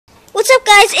up,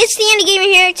 guys? It's the Andy Gamer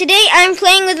here. Today I'm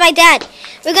playing with my dad.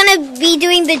 We're gonna be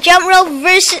doing the jump rope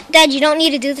versus... Dad, you don't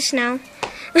need to do this now.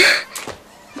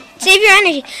 Save your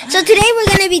energy. So today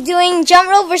we're gonna be doing jump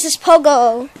rope versus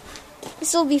pogo.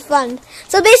 This will be fun.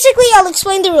 So basically, I'll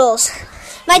explain the rules.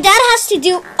 My dad has to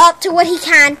do up to what he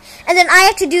can, and then I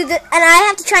have to do I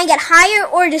have to try and get higher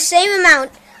or the same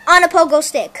amount on a pogo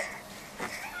stick.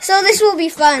 So this will be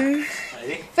fun.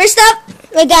 Ready? First up,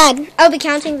 my dad. I'll be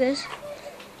counting this.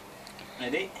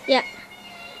 Ready? Yeah.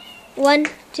 1,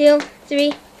 2,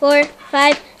 3, 4,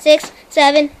 5, 6,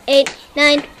 7, 8,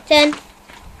 9, 10.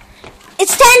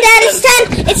 It's 10, Dad. It's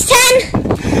 10. It's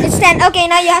 10. It's 10. Okay,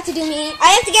 now you have to do me.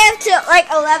 I have to get up to like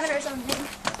 11 or something.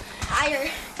 Higher.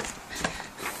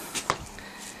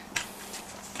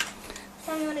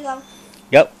 Tell me when to go.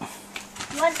 Yep.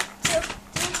 1, 2,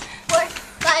 3, 4,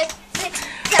 5, 6,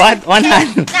 7, What? One 8,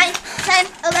 hand. 9, 10,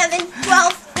 11,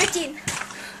 12, 13,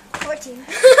 14.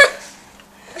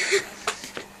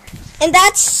 And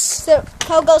that's the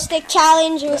pogo stick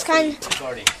challenge. It was kind of...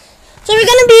 So we're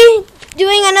going to be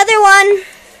doing another 1,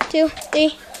 2,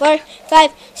 3, 4,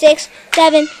 5, 6,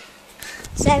 7.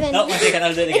 7. No, I'll do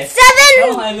it again. It's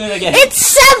 7! No, I'll do it again. It's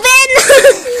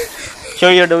 7!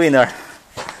 Sure you're the winner.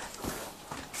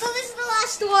 So this is the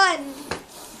last one.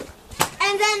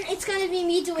 And then it's going to be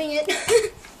me doing it.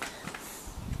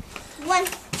 1,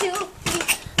 2, 3,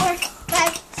 4,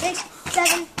 5, 6,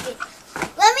 7, 8.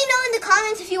 Let me know in the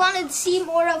comments if you wanted to see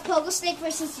more of pogo stick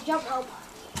versus jump rope.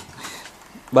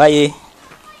 Bye.